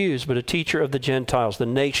just of the Jews, but a teacher of the Gentiles, the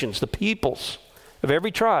nations, the peoples of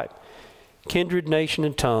every tribe, kindred, nation,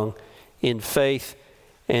 and tongue, in faith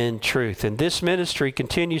and truth. And this ministry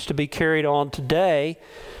continues to be carried on today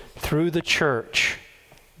through the church,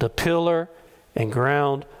 the pillar and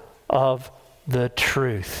ground of the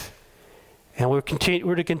truth. And we're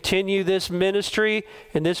to continue this ministry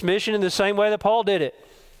and this mission in the same way that Paul did it.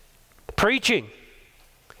 Preaching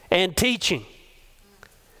and teaching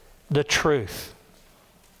the truth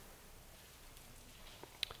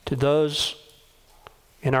to those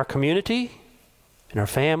in our community, in our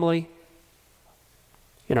family,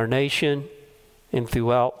 in our nation, and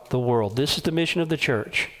throughout the world. This is the mission of the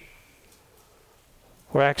church.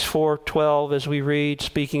 Where Acts 4:12, as we read,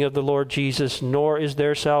 speaking of the Lord Jesus, nor is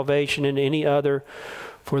there salvation in any other,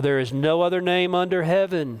 for there is no other name under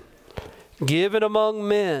heaven given among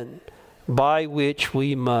men by which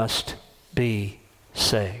we must be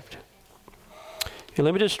saved. And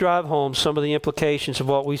let me just drive home some of the implications of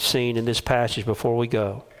what we've seen in this passage before we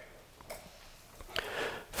go.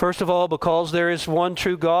 First of all, because there is one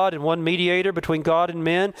true God and one mediator between God and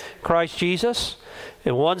men, Christ Jesus,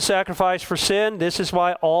 and one sacrifice for sin, this is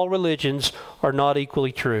why all religions are not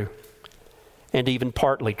equally true, and even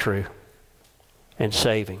partly true, and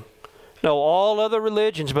saving. No, all other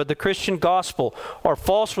religions but the Christian gospel are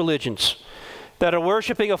false religions that are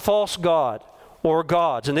worshiping a false god or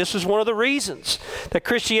gods. And this is one of the reasons that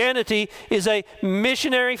Christianity is a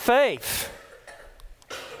missionary faith.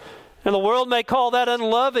 And the world may call that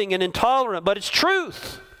unloving and intolerant, but it's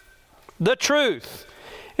truth. The truth.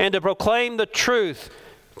 And to proclaim the truth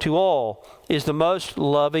to all is the most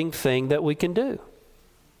loving thing that we can do.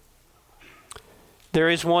 There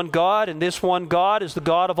is one God, and this one God is the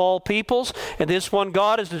God of all peoples, and this one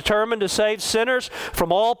God is determined to save sinners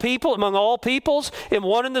from all people, among all peoples, in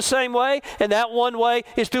one and the same way, and that one way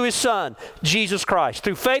is through His Son, Jesus Christ,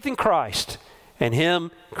 through faith in Christ and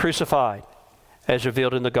Him crucified, as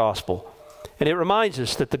revealed in the gospel. And it reminds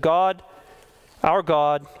us that our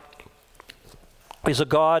God, is a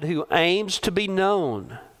God who aims to be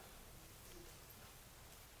known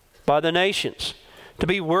by the nations, to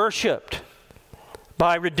be worshiped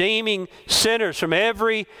by redeeming sinners from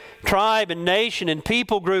every tribe and nation and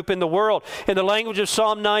people group in the world. In the language of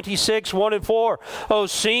Psalm 96, 1 and 4, oh,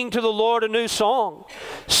 sing to the Lord a new song.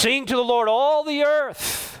 Sing to the Lord all the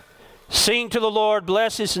earth. Sing to the Lord,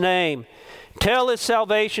 bless His name. Tell His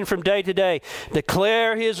salvation from day to day.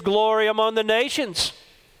 Declare His glory among the nations,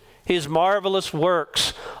 His marvelous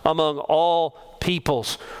works among all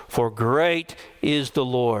peoples. For great is the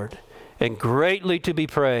Lord, and greatly to be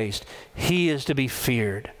praised. He is to be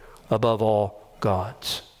feared above all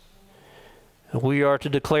gods. We are to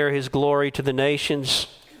declare His glory to the nations,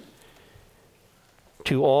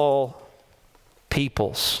 to all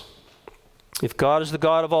peoples. If God is the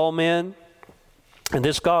God of all men, and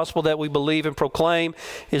this gospel that we believe and proclaim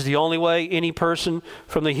is the only way any person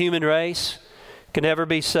from the human race can ever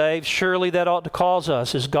be saved, surely that ought to cause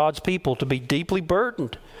us as God's people to be deeply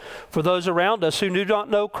burdened for those around us who do not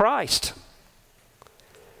know Christ.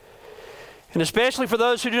 And especially for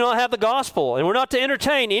those who do not have the gospel. And we're not to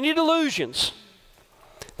entertain any delusions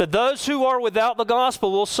that those who are without the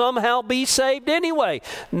gospel will somehow be saved anyway.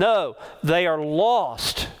 No, they are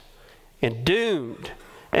lost and doomed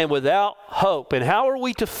and without hope. And how are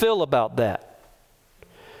we to feel about that?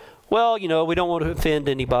 Well, we don't want to offend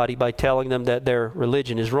anybody by telling them that their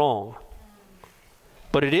religion is wrong.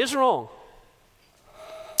 But it is wrong.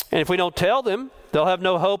 And if we don't tell them, they'll have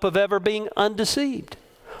no hope of ever being undeceived.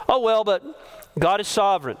 Oh, well, but God is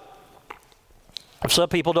sovereign. If some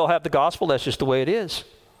people don't have the gospel, that's just the way it is.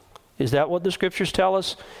 Is that what the scriptures tell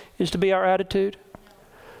us is to be our attitude?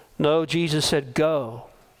 No, Jesus said, go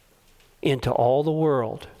into all the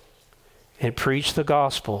world and preach the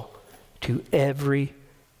gospel to every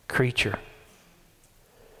creature.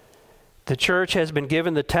 The church has been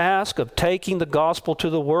given the task of taking the gospel to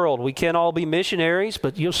the world. We can't all be missionaries,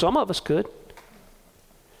 but some of us could.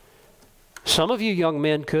 Some of you young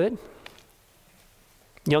men could.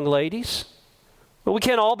 young ladies. Well, we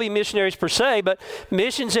can't all be missionaries per se, but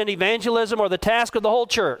missions and evangelism are the task of the whole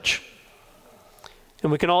church.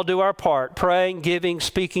 And we can all do our part, praying, giving,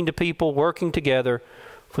 speaking to people, working together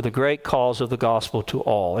for the great cause of the gospel to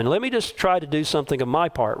all. And let me just try to do something of my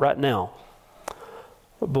part right now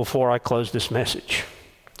before I close this message.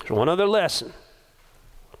 There's one other lesson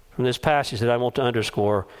from this passage that I want to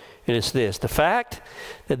underscore, and it's this: the fact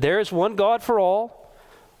that there is one God for all,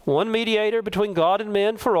 one mediator between God and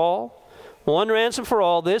men for all, one ransom for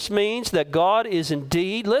all. This means that God is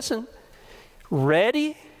indeed, listen,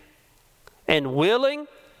 ready and willing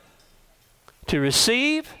to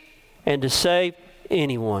receive and to save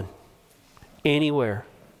anyone, anywhere.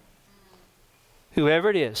 Whoever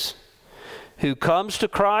it is who comes to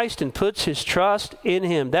Christ and puts his trust in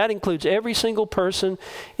him. That includes every single person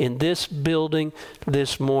in this building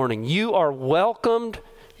this morning. You are welcomed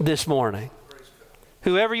this morning.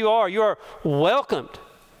 Whoever you are welcomed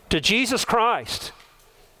to Jesus Christ.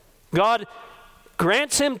 God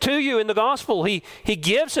grants him to you in the gospel. He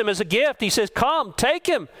gives him as a gift. He says, come, take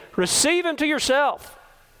him, receive him to yourself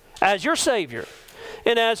as your Savior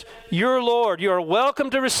and as your Lord. You are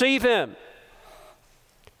welcome to receive him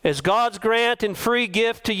as God's grant and free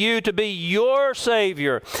gift to you to be your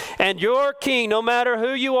Savior and your King, no matter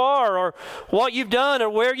who you are or what you've done or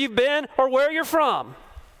where you've been or where you're from.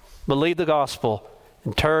 Believe the gospel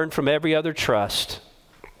and turn from every other trust.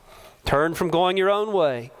 Turn from going your own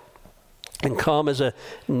way and come as a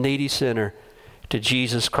needy sinner to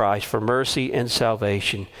Jesus Christ for mercy and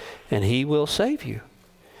salvation, and he will save you.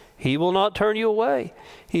 He will not turn you away.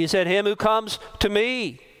 He said, him who comes to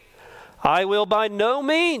me, I will by no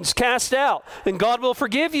means cast out, and God will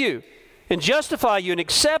forgive you and justify you and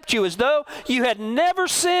accept you as though you had never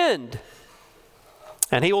sinned.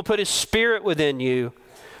 And he will put his Spirit within you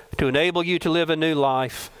to enable you to live a new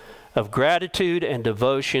life of gratitude and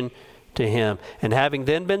devotion to him. And having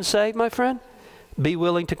then been saved, my friend, be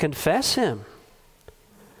willing to confess him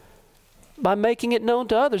by making it known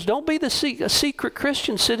to others. Don't be a secret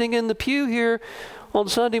Christian sitting in the pew here on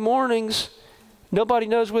Sunday mornings. Nobody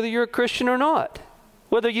knows whether you're a Christian or not,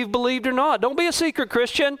 whether you've believed or not. Don't be a secret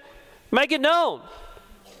Christian. Make it known.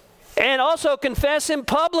 And also confess him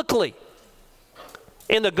publicly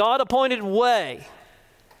in the God-appointed way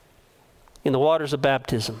in the waters of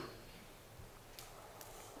baptism.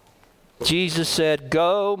 Jesus said,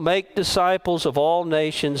 go make disciples of all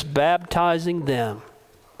nations, baptizing them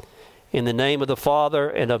in the name of the Father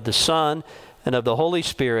and of the Son and of the Holy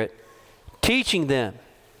Spirit, teaching them.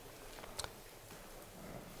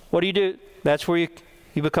 What do? That's where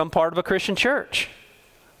you become part of a Christian church,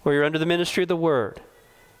 where you're under the ministry of the Word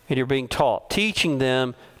and you're being taught, teaching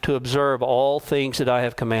them to observe all things that I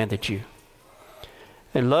have commanded you.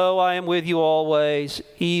 And lo, I am with you always,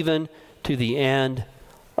 even to the end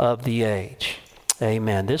of the age.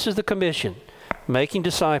 Amen. This is the commission, making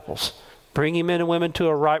disciples, bringing men and women to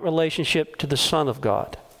a right relationship to the Son of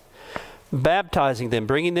God, baptizing them,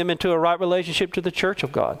 bringing them into a right relationship to the church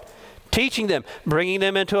of God, teaching them, bringing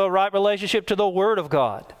them into a right relationship to the Word of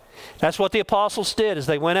God. That's what the apostles did as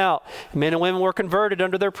they went out. Men and women were converted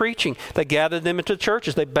under their preaching. They gathered them into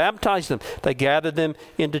churches. They baptized them. They gathered them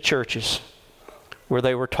into churches where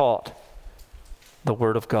they were taught the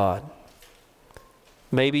Word of God.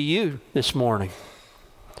 Maybe you this morning,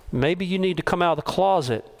 maybe you need to come out of the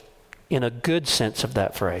closet in a good sense of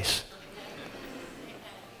that phrase.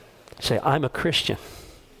 Say, I'm a Christian.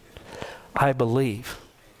 I believe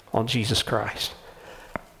on Jesus Christ.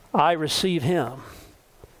 I receive him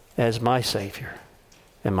as my Savior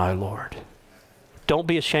and my Lord. Don't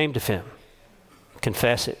be ashamed of him.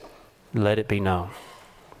 Confess it. Let it be known.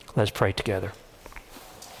 Let's pray together.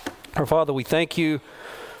 Our Father, we thank you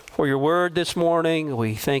for your word this morning.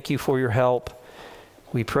 We thank you for your help.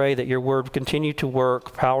 We pray that your word continue to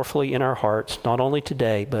work powerfully in our hearts, not only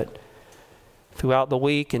today, but throughout the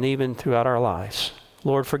week and even throughout our lives.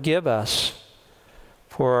 Lord, forgive us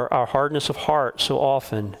for our hardness of heart so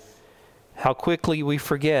often, how quickly we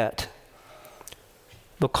forget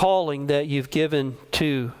the calling that you've given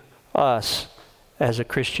to us as a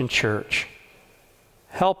Christian church.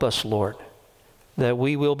 Help us, Lord, that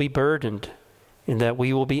we will be burdened and that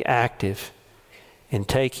we will be active in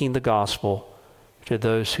taking the gospel to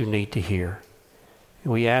those who need to hear.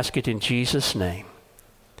 We ask it in Jesus' name.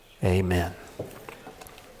 Amen.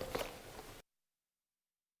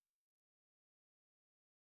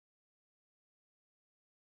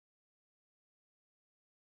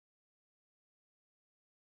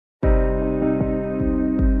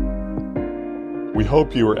 We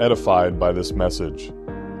hope you were edified by this message.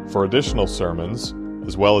 For additional sermons,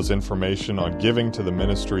 as well as information on giving to the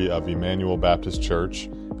ministry of Emmanuel Baptist Church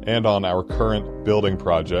and on our current building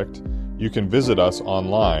project, you can visit us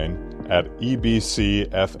online at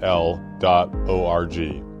ebcfl.org.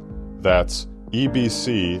 That's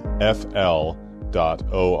ebcfl.org.